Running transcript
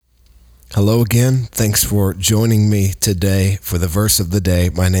Hello again. Thanks for joining me today for the verse of the day.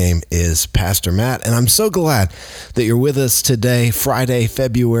 My name is Pastor Matt, and I'm so glad that you're with us today, Friday,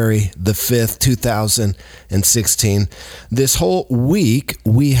 February the 5th, 2016. This whole week,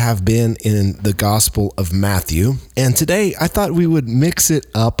 we have been in the Gospel of Matthew, and today I thought we would mix it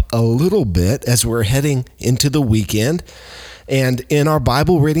up a little bit as we're heading into the weekend. And in our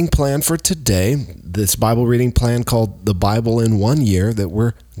Bible reading plan for today, this Bible reading plan called The Bible in 1 Year that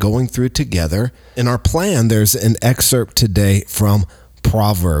we're going through together, in our plan, there's an excerpt today from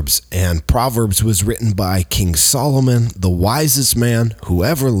Proverbs. And Proverbs was written by King Solomon, the wisest man who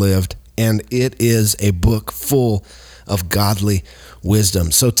ever lived, and it is a book full of godly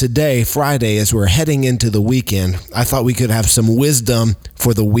wisdom. So today, Friday, as we're heading into the weekend, I thought we could have some wisdom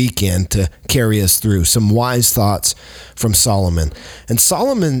for the weekend to carry us through, some wise thoughts from Solomon. And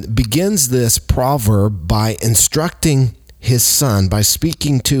Solomon begins this proverb by instructing his son, by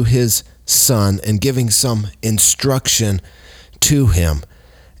speaking to his son and giving some instruction to him.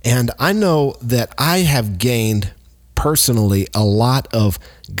 And I know that I have gained personally a lot of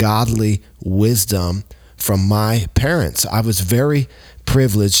godly wisdom from my parents. I was very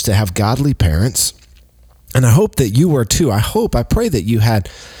privileged to have godly parents, and I hope that you were too. I pray that you had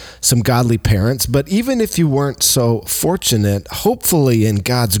some godly parents, but even if you weren't so fortunate, hopefully in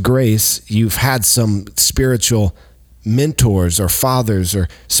God's grace, you've had some spiritual mentors or fathers or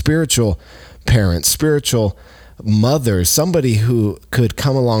spiritual parents, spiritual mothers, somebody who could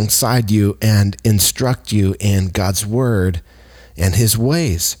come alongside you and instruct you in God's word and his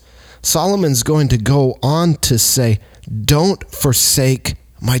ways. Solomon's going to go on to say, don't forsake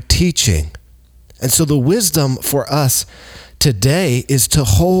my teaching. And so the wisdom for us today is to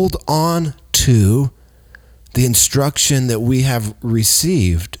hold on to the instruction that we have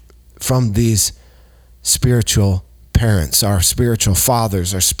received from these spiritual parents, our spiritual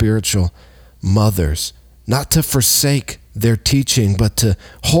fathers, our spiritual mothers, not to forsake their teaching, but to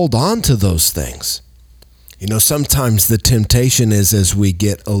hold on to those things. You know, sometimes the temptation is as we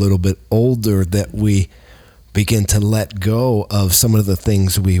get a little bit older that we begin to let go of some of the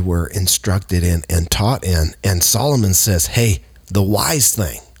things we were instructed in and taught in. And Solomon says, hey, the wise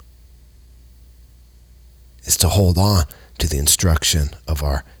thing is to hold on to the instruction of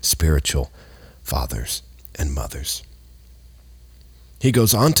our spiritual fathers and mothers. He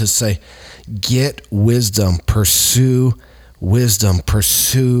goes on to say, get wisdom, pursue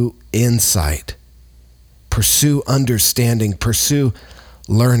insight. Pursue understanding, pursue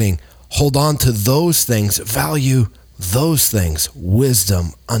learning. Hold on to those things, value those things, wisdom,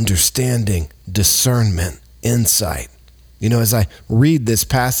 understanding, discernment, insight. You know, as I read this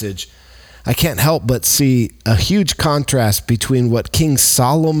passage, I can't help but see a huge contrast between what King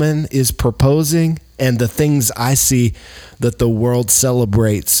Solomon is proposing and the things I see that the world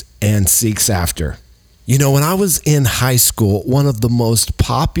celebrates and seeks after. You know, when I was in high school, one of the most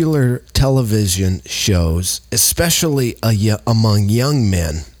popular television shows, especially among young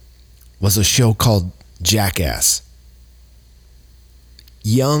men, was a show called Jackass.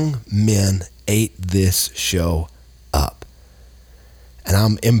 Young men ate this show up. And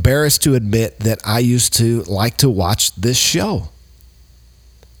I'm embarrassed to admit that I used to like to watch this show.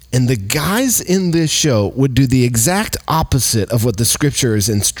 And the guys in this show would do the exact opposite of what the scripture is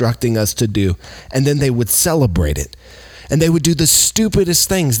instructing us to do. And then they would celebrate it. And they would do the stupidest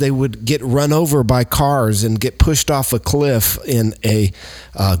things. They would get run over by cars and get pushed off a cliff in a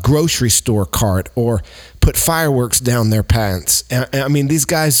grocery store cart or put fireworks down their pants. I mean, these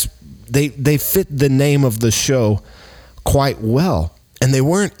guys, they fit the name of the show quite well. And they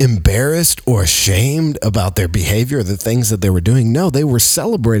weren't embarrassed or ashamed about their behavior, the things that they were doing. No, they were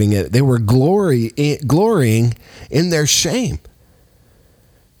celebrating it. They were glorying in their shame.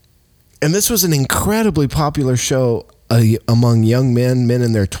 And this was an incredibly popular show among young men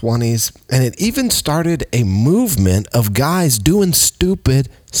in their 20s. And it even started a movement of guys doing stupid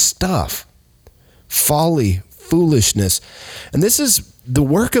stuff, folly, foolishness. And this is the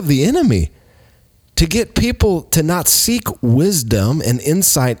work of the enemy, to get people to not seek wisdom and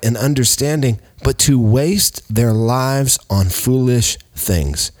insight and understanding, but to waste their lives on foolish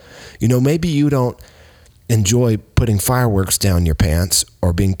things. You know, maybe you don't enjoy putting fireworks down your pants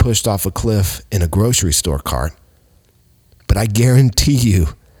or being pushed off a cliff in a grocery store cart, but I guarantee you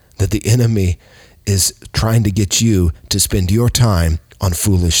that the enemy is trying to get you to spend your time on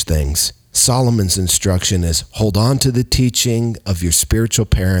foolish things. Solomon's instruction is hold on to the teaching of your spiritual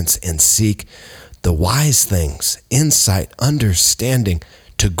parents and seek the wise things, insight, understanding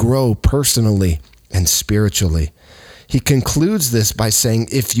to grow personally and spiritually. He concludes this by saying,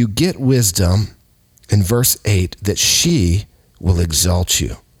 if you get wisdom, in verse 8, that she will exalt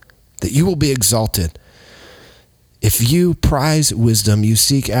you. that you will be exalted. If you prize wisdom, you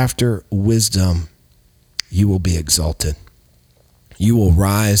seek after wisdom, you will be exalted. You will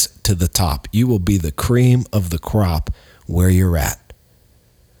rise to the top. You will be the cream of the crop where you're at.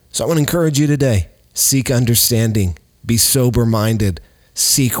 So I want to encourage you today, seek understanding, be sober-minded,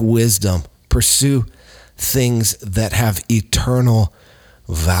 seek wisdom, pursue things that have eternal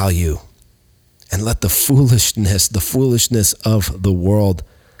value, and let the foolishness of the world,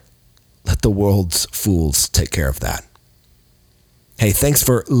 let the world's fools take care of that. Hey, thanks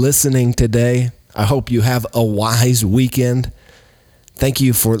for listening today. I hope you have a wise weekend. Thank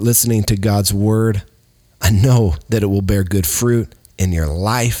you for listening to God's word. I know that it will bear good fruit in your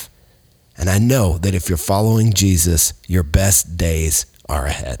life. And I know that if you're following Jesus, your best days are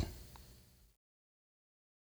ahead.